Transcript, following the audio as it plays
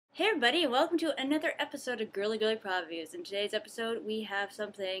Hey everybody, and welcome to another episode of Girly Prov Reviews. In today's episode, we have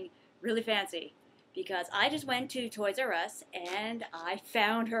something really fancy because I just went to Toys R Us and I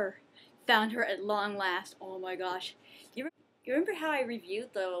found her. Found her at long last. Oh my gosh. You remember how I reviewed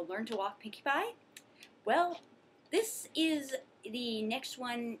the Learn to Walk Pinkie Pie? Well, this is the next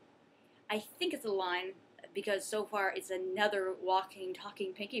one. I think it's a line because so far it's another walking,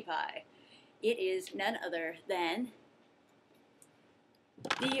 talking Pinkie Pie. It is none other than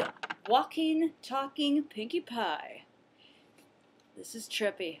the walking, talking Pinkie Pie. This is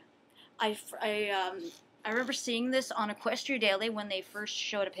trippy. I remember seeing this on Equestria Daily when they first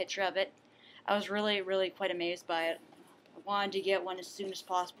showed a picture of it. I was really quite amazed by it. I wanted to get one as soon as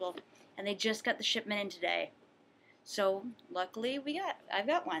possible, and they just got the shipment in today. So luckily I've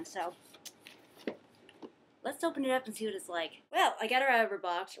got one. So let's open it up and see what it's like. Well, I got her out of her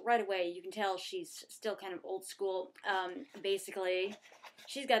box right away. You can tell she's still kind of old school. Basically,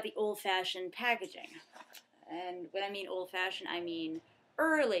 she's got the old-fashioned packaging. And when I mean old-fashioned, I mean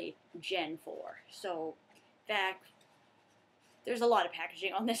early Gen 4. So, back, there's a lot of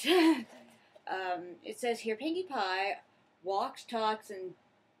packaging on this. It says here, Pinkie Pie walks, talks, and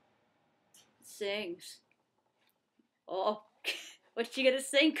sings. Oh, what's she gonna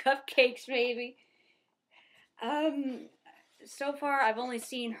sing? Cupcakes, maybe. So far I've only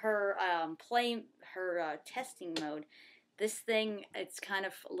seen her play her testing mode. This thing, it's kind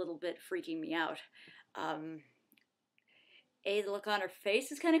of a little bit freaking me out. A, the look on her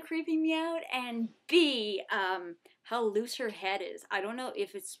face is kind of creeping me out, and B, how loose her head is. I don't know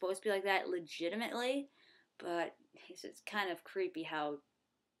if it's supposed to be like that legitimately, but it's kind of creepy how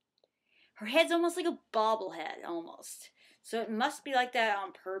her head's almost like a bobblehead, almost. So it must be like that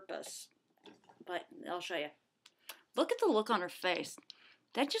on purpose. But I'll show you. Look at the look on her face.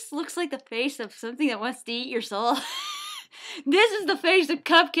 That just looks like the face of something that wants to eat your soul. This is the face of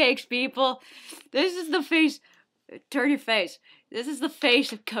cupcakes, people. This is the face. Turn your face. This is the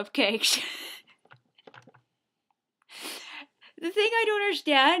face of cupcakes. The thing I don't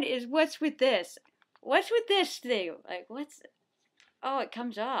understand is what's with this. What's with this thing? Like, what's... Oh, it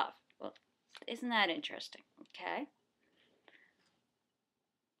comes off. Well, isn't that interesting? Okay.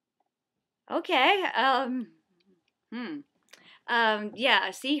 Okay,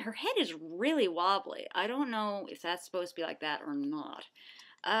 yeah, see, her head is really wobbly. I don't know if that's supposed to be like that or not.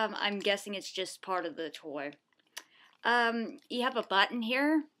 I'm guessing it's just part of the toy. You have a button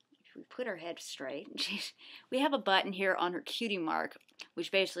here. If we put her head straight, we have a button here on her cutie mark,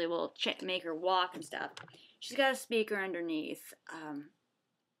 which basically will make her walk and stuff. She's got a speaker underneath.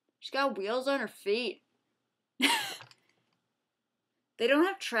 She's got wheels on her feet. They don't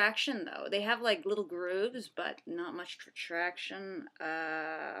have traction, though. They have, like, little grooves, but not much traction.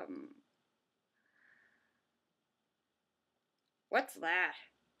 What's that?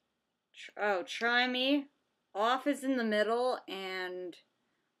 Oh, try me. Off is in the middle, and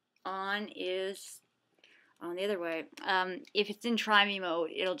on is on the other way. If it's in try me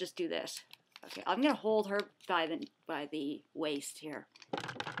mode, it'll just do this. Okay, I'm going to hold her by the waist here. Hi,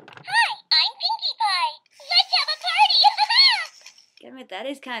 I'm Pinkie Pie. Let's have a party. Damn it, that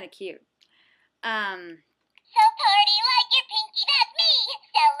is kind of cute. So party like your Pinkie, that's me.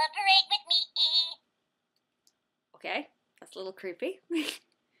 Celebrate with me. Okay, that's a little creepy.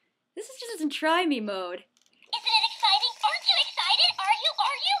 This is just in try me mode. Isn't it exciting? Aren't you excited? Are you?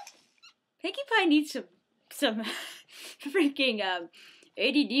 Pinkie Pie needs some freaking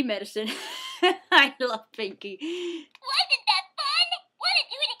ADD medicine. I love Pinkie. Wasn't that fun? Want to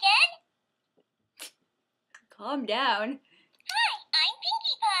do it again? Calm down. Hi, I'm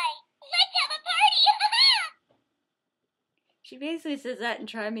Pinkie Pie. Let's have a party. She basically says that in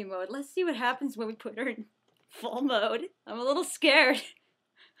try me mode. Let's see what happens when we put her in full mode. I'm a little scared.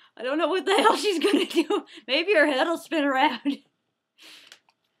 I don't know what the hell she's gonna do. Maybe her head will spin around.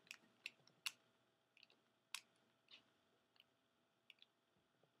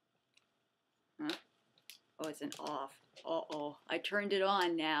 Huh? Oh, it's an off. Uh-oh. I turned it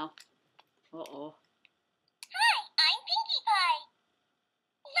on now. Uh-oh. Hi, I'm Pinkie Pie.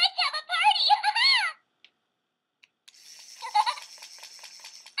 Let's have a party.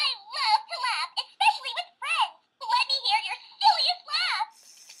 I love to laugh, especially with friends. Let me hear your silliest laugh.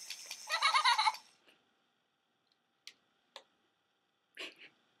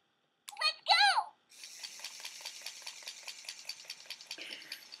 Let's go.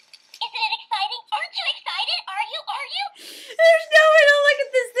 Isn't it exciting? Aren't you excited? Are you? There's no way to look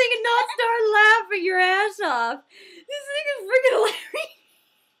at this thing and not start laughing your ass off. This thing is freaking hilarious.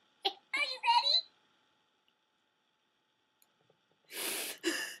 Are you ready?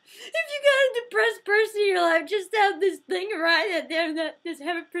 If you got a depressed best person in your life. Just have this thing right at there, that just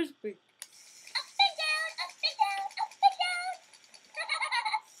have it crispy. Up and down, up and down, up and down.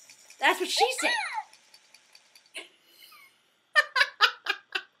 That's what she said.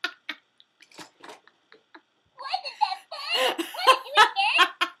 Wasn't that fun? Wanna do it again?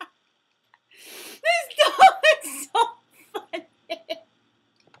 This dog is so funny.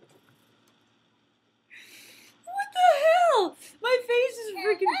 What the hell? My face is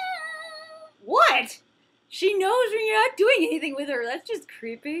freaking... Hello? What? She knows when you're not doing anything with her. That's just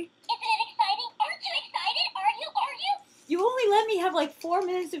creepy. Isn't it exciting? Aren't you excited? Are you? Are you? You only let me have like 4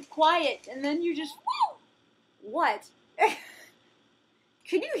 minutes of quiet, and then you just... Woo! What?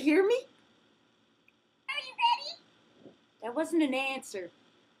 Can you hear me? Are you ready? That wasn't an answer.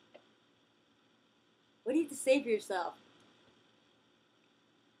 What do you have to say for yourself?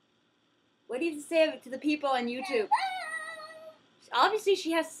 What do you have to say to the people on YouTube? Hello? Obviously,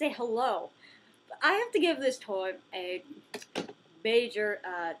 she has to say hello. But I have to give this toy a major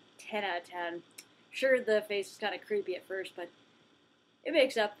 10 out of 10. Sure, the face is kind of creepy at first, but it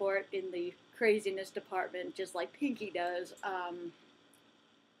makes up for it in the craziness department, just like Pinkie does. I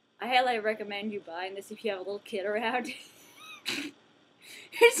highly recommend you buying this if you have a little kid around.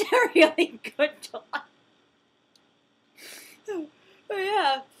 It's a really good toy. But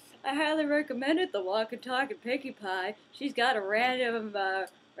yeah, I highly recommend it. The walk and talk and pinkie pie. She's got a random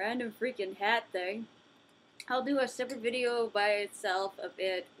freaking hat thing. I'll do a separate video by itself of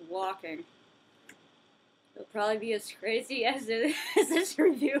it walking. It'll probably be as crazy as this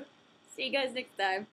review. See you guys next time.